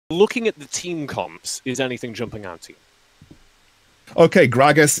looking at the team comps, is anything jumping out to you? Okay,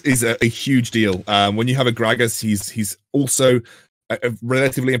 Gragas is a huge deal. When you have a Gragas, he's also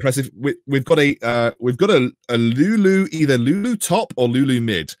relatively impressive. We've got a Lulu, either Lulu top or Lulu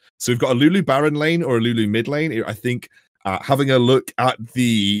mid. So we've got a Lulu Baron lane or a Lulu mid lane. I think having a look at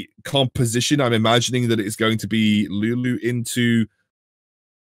the composition, I'm imagining that it's going to be Lulu into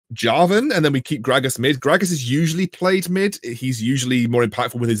Jarvan, and then we keep Gragas mid. Gragas is usually played mid. He's usually more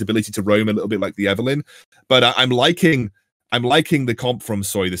impactful with his ability to roam a little bit like the Evelynn. But I'm liking the comp from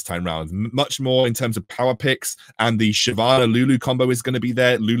SOY this time round. Much more in terms of power picks, and the Shyvana Lulu combo is going to be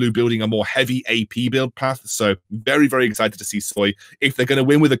there. Lulu building a more heavy AP build path. So very, very excited to see SOY. If they're going to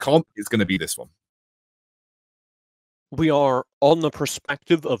win with a comp, it's going to be this one. We are on the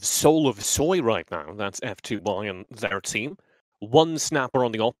perspective of Soul of SOY right now. That's F2Y and their team. ONESNAP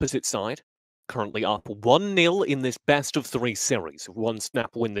on the opposite side, currently up 1-0 in this best-of-3 series. If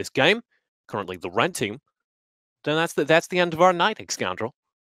ONESNAP win this game, currently the red team, then that's the end of our night, Scoundrel.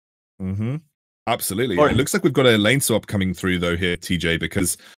 Absolutely. It looks like we've got a lane swap coming through though here, TJ,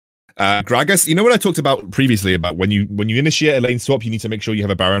 because Gragas, you know what I talked about previously about when you initiate a lane swap, you need to make sure you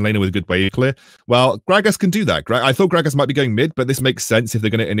have a Baron laner with a good wave clear. Well, Gragas can do that. I thought Gragas might be going mid, but this makes sense if they're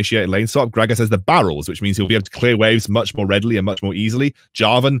going to initiate a lane swap. Gragas has the barrels, which means he'll be able to clear waves much more readily and much more easily.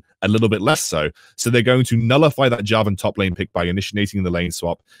 Jarvan, a little bit less so. So they're going to nullify that Jarvan top lane pick by initiating the lane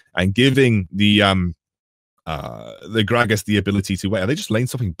swap and giving the Gragas the ability to wait. Are they just lane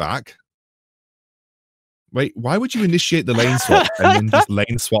swapping back? Wait, why would you initiate the lane swap and then just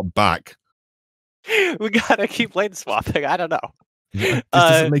lane swap back? We gotta keep lane swapping. I don't know. This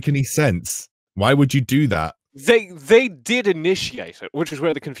doesn't make any sense. Why would you do that? They did initiate it, which is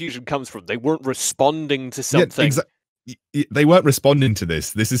where the confusion comes from. They weren't responding to something. Yeah, they weren't responding to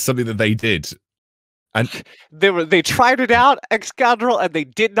this. This is something that they did. And they tried it out, Scoundrel, and they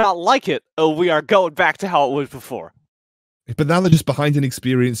did not like it. Oh, we are going back to how it was before. But now they're just behind in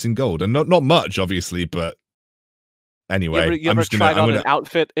experience in gold, and not much, obviously. But anyway, you ever tried on an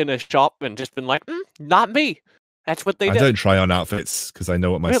outfit in a shop and just been like, not me. That's what they did. I don't try on outfits because I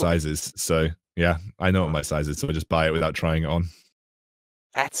know what my size is. So yeah, I know what my size is, so I just buy it without trying it on.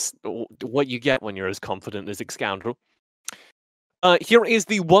 That's what you get when you're as confident as Scoundrel. Here is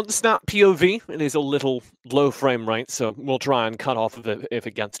the ONESNAP POV. It is a little low frame rate, so we'll try and cut off of it if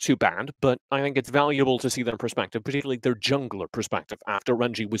it gets too bad. But I think it's valuable to see their perspective, particularly their jungler perspective, after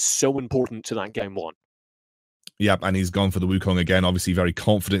Renji was so important to that game one. Yep, and he's gone for the Wukong again. Obviously, very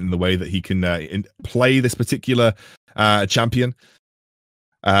confident in the way that he can play this particular champion.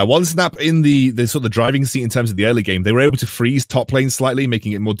 ONESNAP in the sort of driving seat in terms of the early game. They were able to freeze top lane slightly,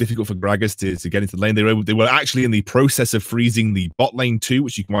 making it more difficult for Gragas to get into the lane. They were actually in the process of freezing the bot lane too,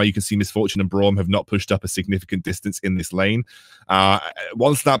 which why you can see Misfortune and Brawl have not pushed up a significant distance in this lane.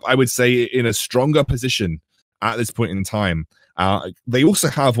 ONESNAP, I would say, in a stronger position at this point in time. They also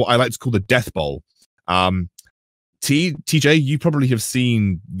have what I like to call the Death Bowl. TJ, you probably have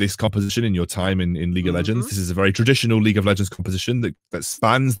seen this composition in your time in League of Legends. This is a very traditional League of Legends composition that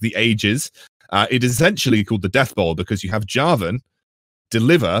spans the ages. It is essentially called the Death Bowl because you have Jarvan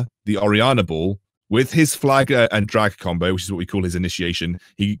deliver the Orianna Ball with his flag and drag combo, which is what we call his initiation.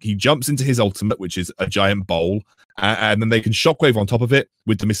 He jumps into his ultimate, which is a giant bowl, and then they can shockwave on top of it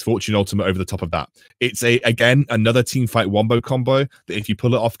with the Misfortune ultimate over the top of that. It's again another team fight wombo combo that, if you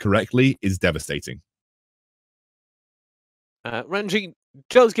pull it off correctly, is devastating. Renji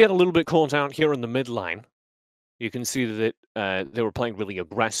does get a little bit caught out here in the mid line. You can see that they were playing really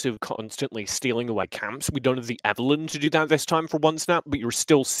aggressive, constantly stealing away camps. We don't have the Evelynn to do that this time for ONESNAP, but you're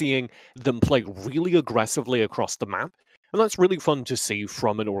still seeing them play really aggressively across the map. And that's really fun to see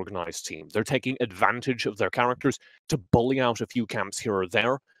from an organized team. They're taking advantage of their characters to bully out a few camps here or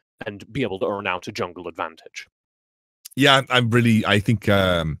there and be able to earn out a jungle advantage. Yeah, I think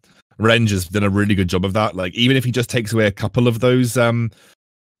Renge has done a really good job of that. Like, even if he just takes away a couple of those are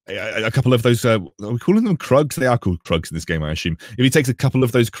we calling them Krugs? They are called Krugs in this game, I assume. If he takes a couple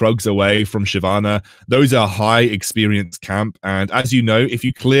of those Krugs away from Shyvana, those are high experience camp. And as you know, if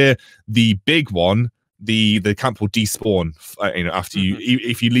you clear the big one, the camp will despawn. After you,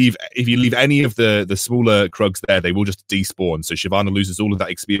 if you leave any of the smaller Krugs there, they will just despawn. So Shyvana loses all of that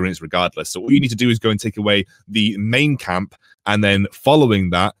experience regardless. So all you need to do is go and take away the main camp, and then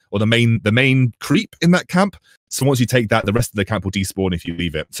following that, or the main creep in that camp. So once you take that, the rest of the camp will despawn if you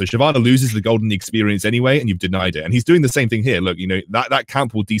leave it. So Shyvana loses the golden experience anyway, and you've denied it. And he's doing the same thing here. Look, that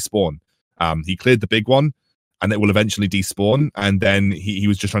camp will despawn. He cleared the big one, and it will eventually despawn. And then he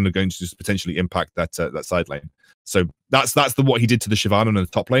was just trying to go into just potentially impact that side lane. So That's what he did to the Shyvana in the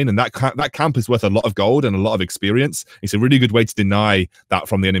top lane, and that camp is worth a lot of gold and a lot of experience. It's a really good way to deny that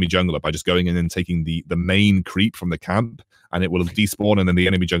from the enemy jungler by just going in and taking the main creep from the camp, and it will despawn, and then the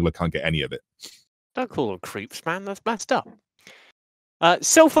enemy jungler can't get any of it. Don't call them creeps, man. That's messed up.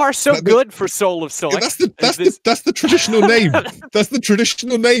 So far, so good for Soul of SOY. That's the traditional name. That's the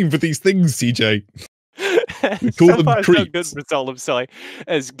traditional name for these things, CJ. We call them creeps. So good for Soul of SOY,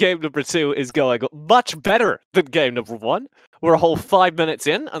 as game number 2 is going much better than game number 1. We're a whole 5 minutes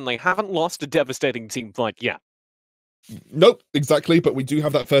in, and they haven't lost a devastating team fight yet. Nope, exactly. But we do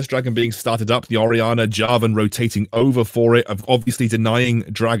have that first dragon being started up. The Orianna Jarvan rotating over for it. Obviously, denying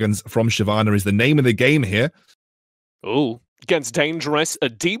dragons from Shyvana is the name of the game here. Ooh. Gets dangerous. A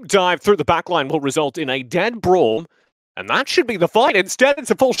deep dive through the backline will result in a dead Brawl, and that should be the fight. Instead, it's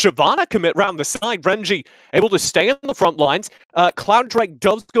a full Shyvana commit round the side. Renji able to stay on the front lines. Cloud Drake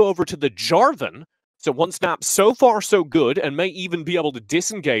does go over to the Jarvan, so ONESNAP so far so good, and may even be able to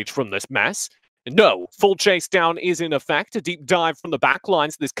disengage from this mess. No, full chase down is in effect. A deep dive from the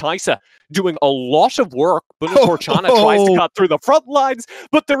backlines. This Kai'Sa doing a lot of work, but Fortuna tries to cut through the front lines,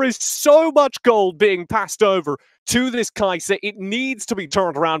 but there is so much gold being passed over to this Kai'Sa. It needs to be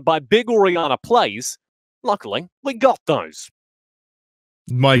turned around by big Orianna plays. Luckily, we got those.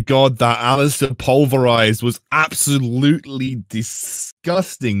 My God, that Alistar pulverized was absolutely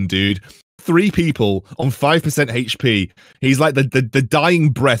disgusting, dude. 3 people on 5% HP. He's like the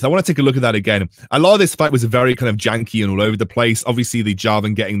dying breath. I want to take a look at that again. A lot of this fight was very kind of janky and all over the place. Obviously, the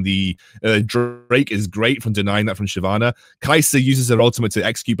Jarvan getting the Drake is great from denying that from Shyvana. Kai'Sa uses her ultimate to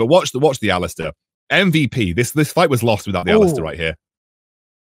execute, but watch the Alistar. MVP. This fight was lost without the Alistar right here.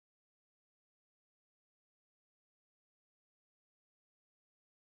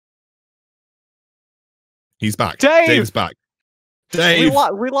 He's back. Dave's back. Dave!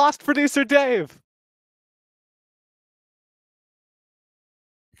 We lost producer Dave.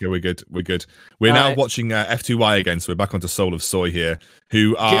 Okay, we're good. We're good. We're now watching F2Y again, so we're back onto Soul of SOY here,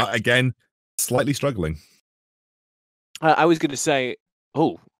 who are, again, slightly struggling. I was going to say,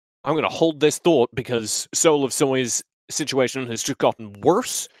 I'm going to hold this thought because Soul of SOY's situation has just gotten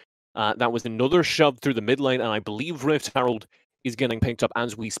worse. That was another shove through the mid lane, and I believe Rift Herald is getting picked up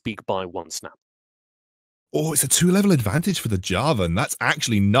as we speak by ONESNAP. Oh, it's a 2-level advantage for the Jarvan. That's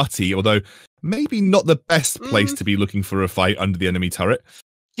actually nutty, although maybe not the best place to be looking for a fight under the enemy turret.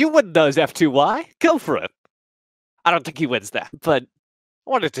 You win those, F2Y. Go for it. I don't think he wins that, but I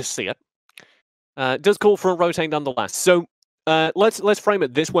wanted to see it. Does call for a rotate nonetheless. So let's frame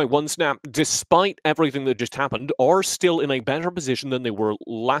it this way. ONESNAP, despite everything that just happened, are still in a better position than they were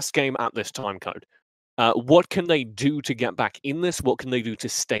last game at this time code. What can they do to get back in this? What can they do to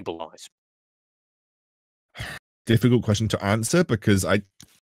stabilize? Difficult question to answer because I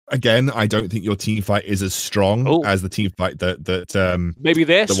don't think your team fight is as strong as the team fight that maybe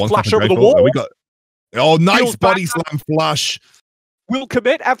this flash over the wall. We got nice body slam flash. Will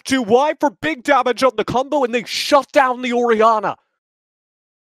commit F2Y for big damage on the combo, and they shut down the Orianna.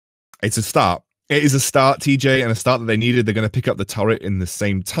 It's a start. It is a start, TJ, and a start that they needed. They're going to pick up the turret in the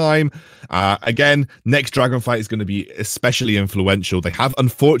same time. Again, next Dragon fight is going to be especially influential. They have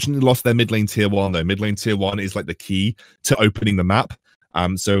unfortunately lost their mid lane tier 1, though. Mid lane tier 1 is like the key to opening the map.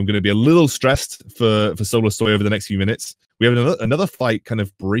 So I'm going to be a little stressed for Soul of SOY over the next few minutes. We have another fight kind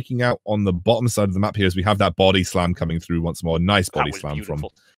of breaking out on the bottom side of the map here as we have that body slam coming through once more. Nice body slam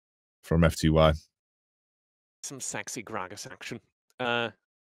from F2Y. Some sexy Gragas action.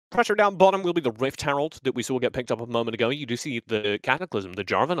 Pressure down bottom will be the Rift Herald that we saw get picked up a moment ago. You do see the Cataclysm, the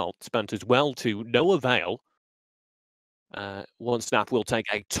Jarvan ult, spent as well to no avail. ONESNAP will take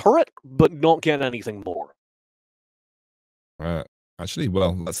a turret, but not get anything more. Actually,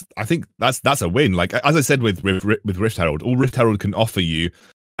 well, I think that's a win. Like as I said with Rift Herald, all Rift Herald can offer you,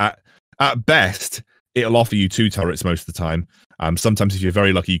 at best, it'll offer you 2 turrets most of the time. Sometimes, if you're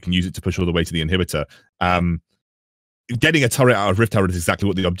very lucky, you can use it to push all the way to the inhibitor. Getting a turret out of Rift Herald is exactly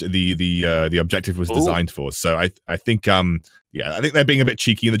what the objective was designed for. So I think I think they're being a bit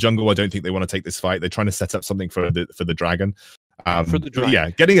cheeky in the jungle. I don't think they want to take this fight. They're trying to set up something for the dragon.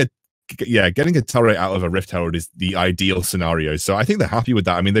 Getting a turret out of a Rift Herald is the ideal scenario. So I think they're happy with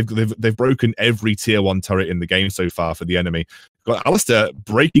that. I mean, they've broken every tier 1 turret in the game so far for the enemy. Got Alistar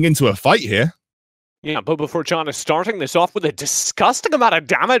breaking into a fight here. Yeah, but before John is starting this off with a disgusting amount of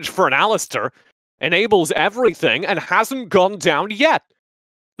damage for an Alistar. Enables everything and hasn't gone down yet.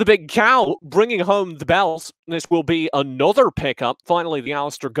 The big cow bringing home the bells. This will be another pickup. Finally, the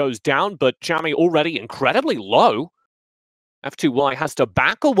Alistar goes down, but Chami already incredibly low. F2Y has to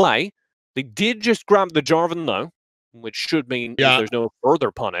back away. They did just grab the Jarvan, though, which should mean there's no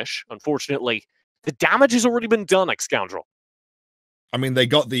further punish. Unfortunately, The damage has already been done, ex-Scoundrel. I mean, they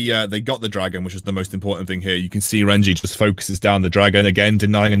got the dragon, which is the most important thing here. You can see Renji just focuses down the dragon again,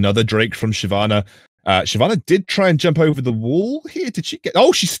 denying another Drake from Shyvana. Shyvana did try and jump over the wall here. Did she get?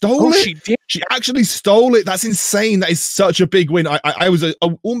 Oh, she stole it. She did. She actually stole it. That's insane. That is such a big win. I was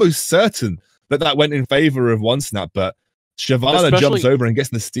almost certain that went in favor of OneSnap, but Shyvana jumps over and gets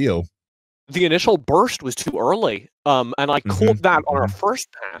the steal. The initial burst was too early, and I caught that on our first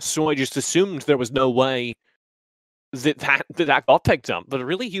pass, so I just assumed there was no way that got picked up. But a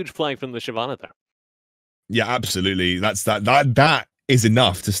really huge play from the Shyvana there. Yeah, absolutely. That is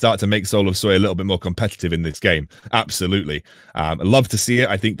enough to start to make Soul of Soy a little bit more competitive in this game. Absolutely. I love to see it.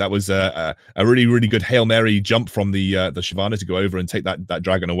 I think that was a really, really good Hail Mary jump from the Shyvana to go over and take that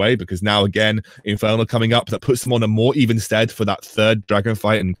dragon away, because now again, Infernal coming up, that puts them on a more even stead for that third dragon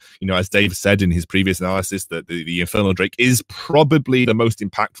fight. And, you know, as Dave said in his previous analysis, that the Infernal Drake is probably the most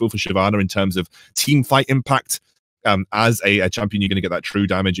impactful for Shyvana in terms of team fight impact. As a champion, you're going to get that true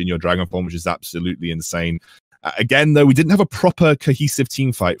damage in your dragon form, which is absolutely insane. Again, though, we didn't have a proper cohesive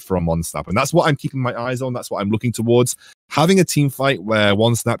team fight from OneSnap, and that's what I'm keeping my eyes on. That's what I'm looking towards. Having a team fight where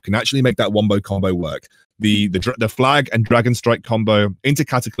OneSnap can actually make that wombo combo work. The flag and dragon strike combo into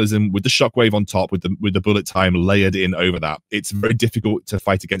Cataclysm with the shockwave on top, with the bullet time layered in over that. It's very difficult to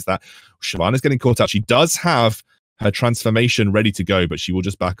fight against that. Shyvana's getting caught out. She does have her transformation ready to go, but she will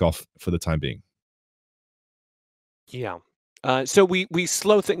just back off for the time being. Yeah. So we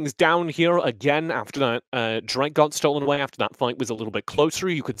slow things down here again after that Drake got stolen away. After that fight was a little bit closer,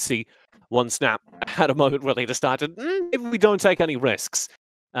 you could see OneSnap had a moment where they decided, maybe we don't take any risks.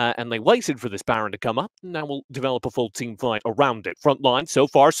 And they waited for this Baron to come up. Now we'll develop a full team fight around it. Front line, so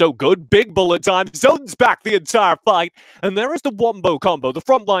far, so good. Big bullet time, zones back the entire fight. And there is the Wombo combo, the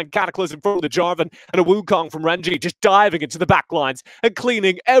front line Cataclysm from the Jarvan, and a Wukong from Renji just diving into the back lines and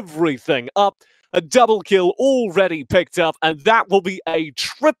cleaning everything up. A double kill already picked up, and that will be a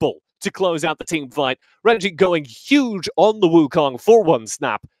triple to close out the team fight. Renji going huge on the Wukong for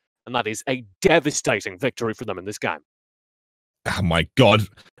OneSnap, and that is a devastating victory for them in this game. Oh my god,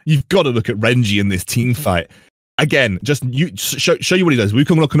 you've got to look at Renji in this team fight. Again, just show you what he does.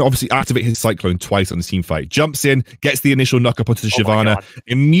 Wukong can obviously activate his Cyclone twice on the team fight. Jumps in, gets the initial knock-up onto the Shyvana,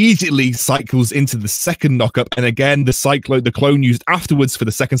 immediately cycles into the second knock-up, and again, the clone used afterwards for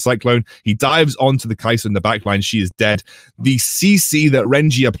the second Cyclone. He dives onto the Kai'Sa in the backline. She is dead. The CC that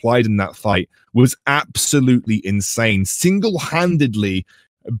Renji applied in that fight was absolutely insane. Single-handedly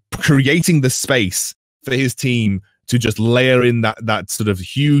creating the space for his team to just layer in that sort of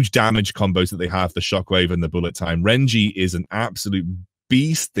huge damage combos that they have, the shockwave and the bullet time. Renji is an absolute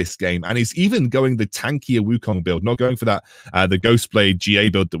beast this game, and he's even going the tankier Wukong build, not going for that the Ghostblade GA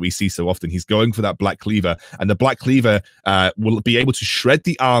build that we see so often. He's going for that Black Cleaver, and the Black Cleaver will be able to shred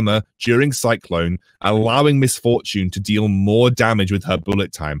the armor during Cyclone, allowing Miss Fortune to deal more damage with her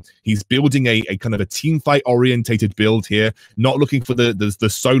bullet time. He's building a kind of a team fight orientated build here, not looking for the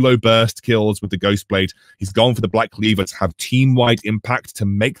solo burst kills with the Ghostblade. He's gone for the Black Cleaver to have team-wide impact, to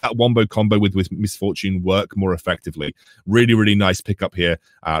make that wombo combo with Miss Fortune work more effectively. Really, really nice pickup here.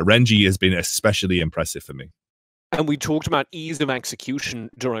 Renji has been especially impressive for me. And we talked about ease of execution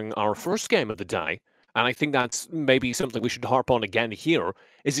during our first game of the day, and I think that's maybe something we should harp on again here,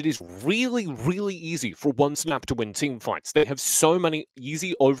 is it is really, really easy for OneSnap to win team fights. They have so many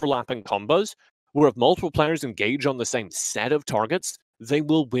easy overlapping combos, where if multiple players engage on the same set of targets, they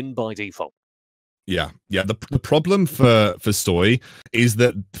will win by default. Yeah. The problem for SOY is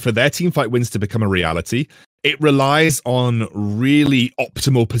that for their team fight wins to become a reality, it relies on really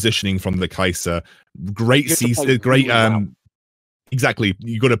optimal positioning from the Kai'Sa. Great CC, great exactly.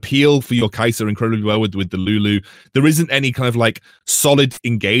 You got to peel for your Kai'Sa incredibly well with the Lulu. There isn't any kind of like solid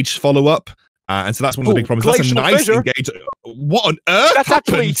engaged follow-up. And so that's one of the big problems. That's a nice engage. What on earth? That's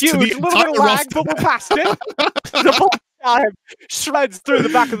actually huge. A little bit of lag, but we're past it. The time shreds through the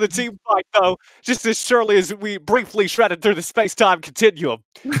back of the team fight, though, just as surely as we briefly shredded through the space-time continuum.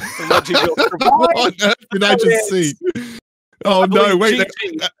 What on earth did I just see? Oh no! Wait,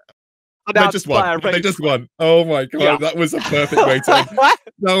 they just won. They just won. Oh my god, that was a perfect way to.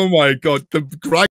 Oh my god, the